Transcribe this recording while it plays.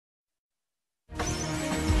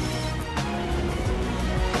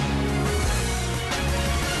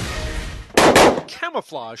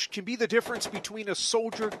Camouflage can be the difference between a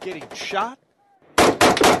soldier getting shot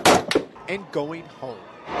and going home.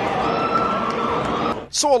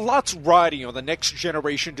 So a lot's riding on the next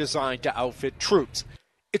generation design to outfit troops.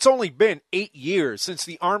 It's only been 8 years since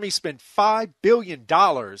the Army spent $5 billion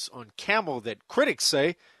on camo that critics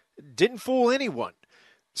say didn't fool anyone.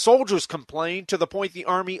 Soldiers complained to the point the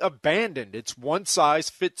Army abandoned its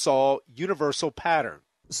one-size-fits-all universal pattern.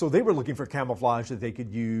 So they were looking for camouflage that they could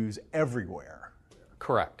use everywhere.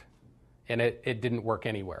 Correct. And it didn't work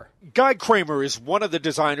anywhere. Guy Kramer is one of the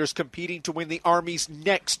designers competing to win the Army's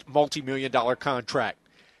next multi-million-dollar contract.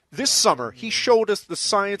 This summer, he showed us the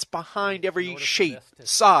science behind every shape,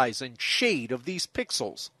 size, and shade of these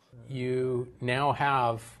pixels. You now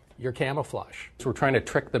have your camouflage. So we're trying to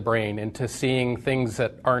trick the brain into seeing things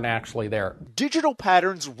that aren't actually there. Digital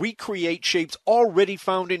patterns recreate shapes already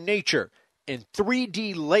found in nature, and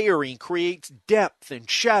 3D layering creates depth and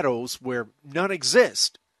shadows where none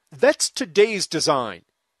exist. That's today's design,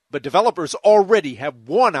 but developers already have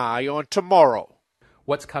one eye on tomorrow.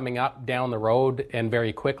 What's coming up down the road and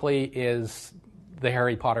very quickly is the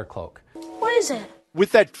Harry Potter cloak. What is it?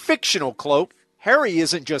 With that fictional cloak, Harry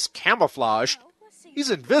isn't just camouflaged, he's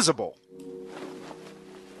invisible.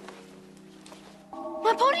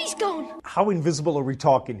 My body's gone. How invisible are we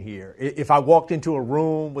talking here? If I walked into a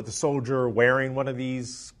room with a soldier wearing one of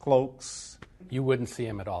these cloaks? You wouldn't see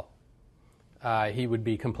him at all. He would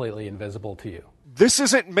be completely invisible to you. This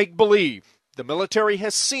isn't make-believe. The military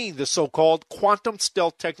has seen the so-called quantum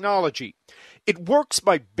stealth technology. It works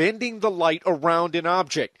by bending the light around an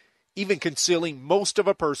object, even concealing most of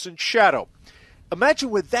a person's shadow. Imagine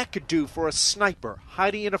what that could do for a sniper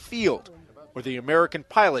hiding in a field, or the American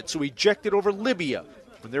pilots who ejected over Libya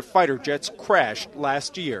when their fighter jets crashed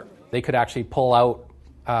last year. They could actually pull out,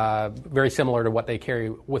 very similar to what they carry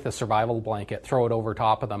with a survival blanket, throw it over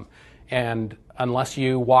top of them, and unless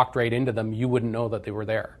you walked right into them, you wouldn't know that they were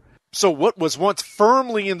there. So what was once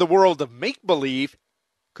firmly in the world of make-believe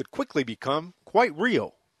could quickly become quite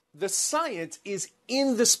real. The science is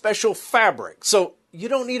in the special fabric, so you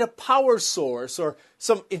don't need a power source or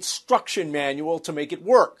some instruction manual to make it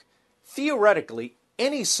work. Theoretically,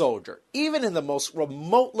 any soldier, even in the most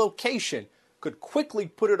remote location, could quickly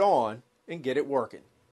put it on and get it working.